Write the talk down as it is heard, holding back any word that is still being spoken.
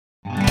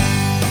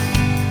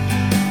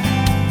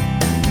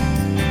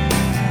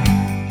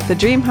The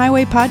Dream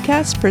Highway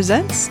Podcast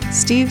presents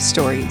Steve's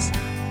Stories.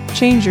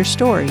 Change your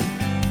story,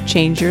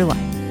 change your life.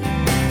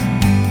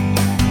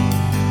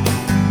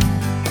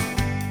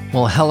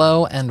 Well,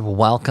 hello and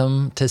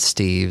welcome to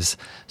Steve's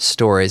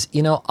Stories.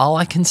 You know, all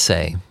I can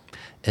say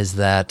is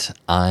that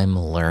I'm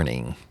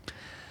learning.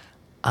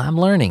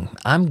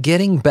 I'm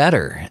getting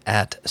better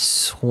at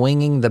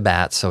swinging the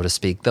bat, so to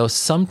speak, though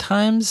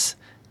sometimes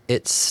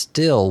it's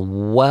still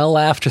well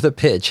after the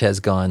pitch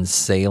has gone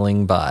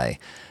sailing by.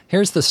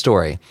 Here's the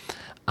story.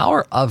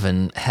 Our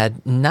oven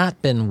had not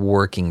been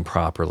working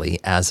properly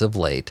as of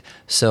late,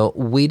 so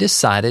we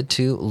decided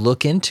to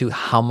look into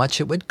how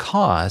much it would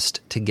cost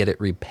to get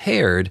it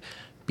repaired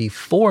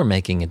before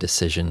making a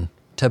decision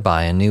to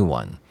buy a new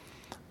one.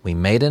 We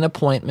made an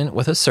appointment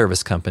with a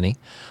service company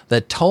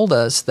that told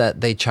us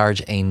that they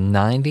charge a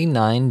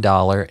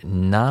 $99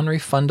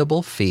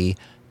 non-refundable fee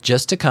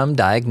just to come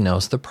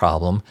diagnose the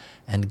problem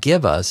and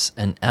give us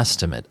an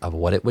estimate of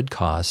what it would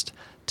cost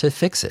to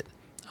fix it.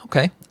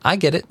 Okay, I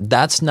get it.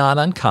 That's not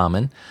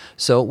uncommon.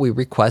 So we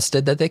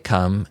requested that they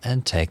come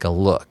and take a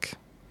look.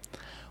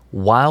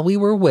 While we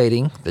were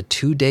waiting the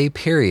 2-day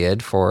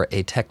period for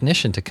a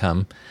technician to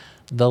come,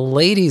 the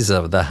ladies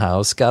of the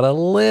house got a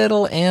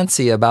little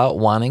antsy about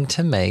wanting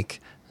to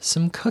make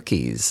some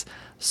cookies.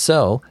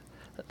 So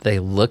they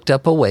looked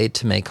up a way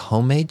to make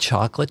homemade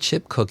chocolate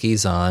chip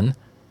cookies on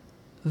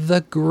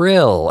the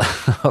grill,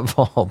 of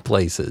all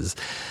places.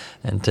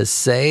 And to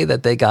say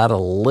that they got a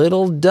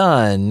little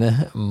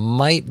done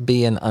might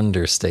be an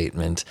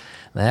understatement.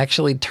 They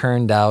actually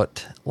turned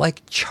out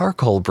like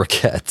charcoal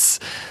briquettes,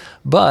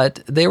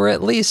 but they were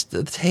at least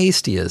the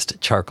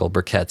tastiest charcoal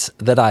briquettes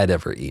that I'd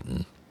ever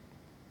eaten.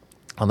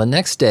 On the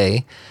next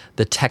day,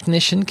 the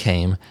technician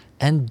came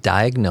and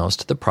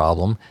diagnosed the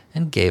problem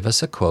and gave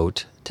us a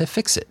quote to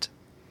fix it.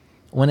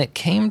 When it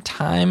came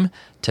time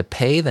to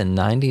pay the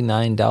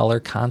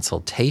 $99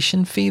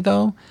 consultation fee,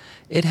 though,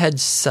 it had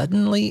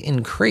suddenly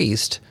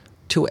increased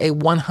to a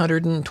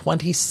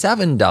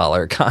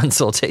 $127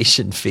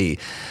 consultation fee.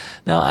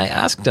 Now, I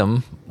asked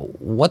him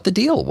what the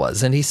deal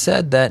was, and he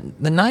said that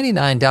the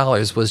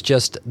 $99 was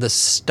just the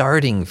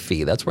starting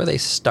fee. That's where they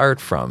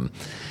start from.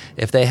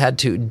 If they had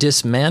to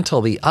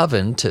dismantle the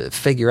oven to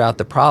figure out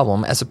the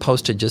problem, as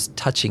opposed to just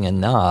touching a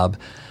knob,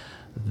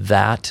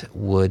 that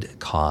would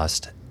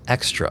cost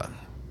extra.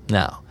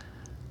 Now,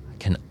 I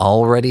can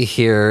already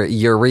hear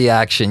your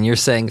reaction. You're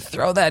saying,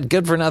 throw that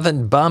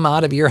good-for-nothing bum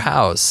out of your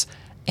house.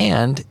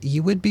 And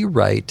you would be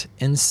right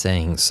in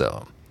saying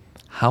so.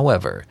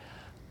 However,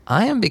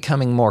 I am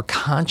becoming more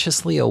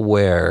consciously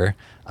aware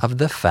of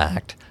the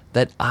fact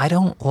that I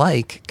don't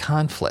like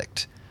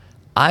conflict.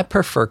 I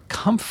prefer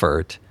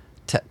comfort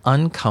to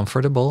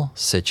uncomfortable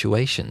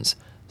situations.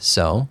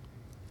 So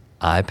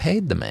I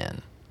paid the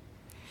man.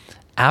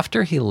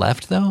 After he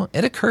left, though,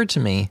 it occurred to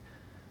me,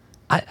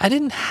 I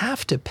didn't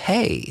have to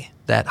pay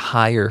that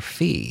higher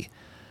fee.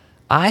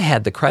 I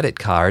had the credit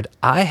card.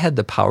 I had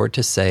the power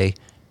to say,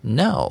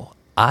 no,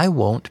 I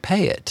won't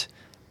pay it.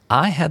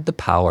 I had the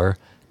power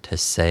to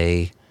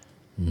say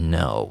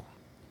no.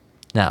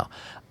 Now,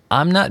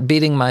 I'm not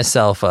beating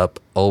myself up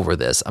over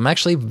this. I'm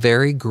actually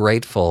very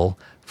grateful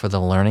for the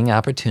learning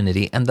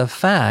opportunity and the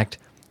fact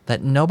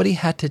that nobody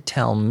had to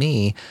tell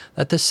me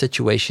that the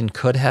situation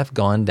could have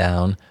gone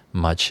down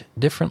much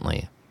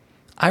differently.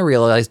 I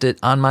realized it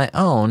on my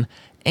own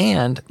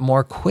and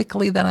more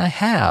quickly than I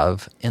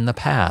have in the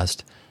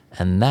past,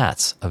 and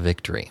that's a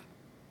victory.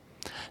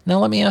 Now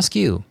let me ask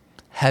you,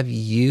 have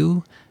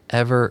you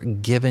ever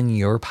given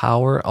your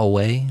power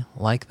away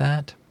like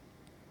that?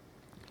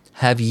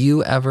 Have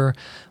you ever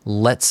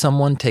let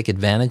someone take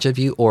advantage of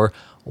you or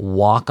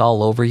walk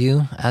all over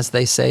you, as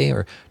they say,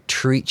 or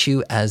treat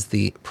you as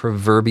the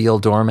proverbial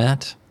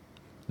doormat?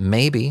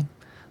 Maybe,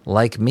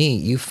 like me,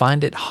 you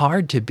find it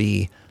hard to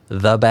be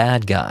the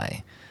bad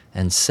guy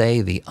and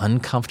say the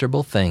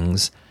uncomfortable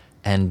things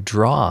and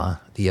draw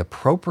the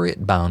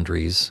appropriate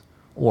boundaries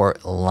or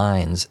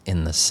lines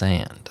in the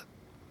sand.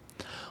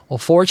 Well,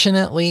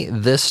 fortunately,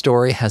 this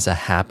story has a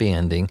happy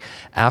ending.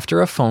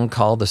 After a phone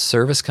call, the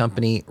service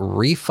company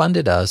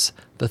refunded us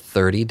the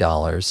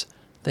 $30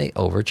 they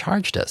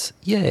overcharged us.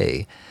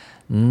 Yay!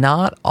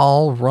 Not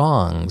all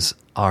wrongs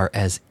are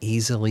as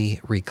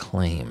easily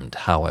reclaimed,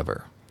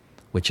 however,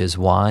 which is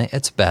why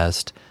it's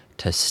best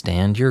to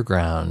stand your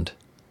ground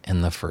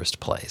in the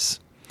first place.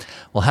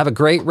 Well, have a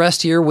great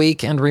rest of your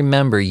week, and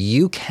remember,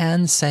 you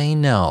can say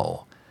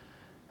no.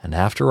 And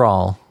after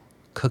all,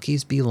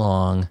 cookies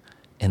belong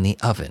in the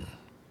oven,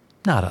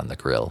 not on the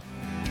grill.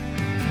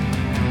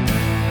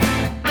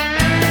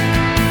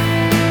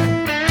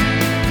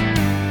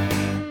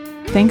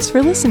 Thanks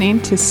for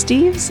listening to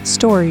Steve's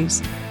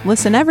Stories.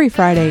 Listen every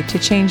Friday to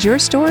change your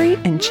story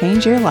and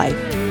change your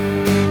life.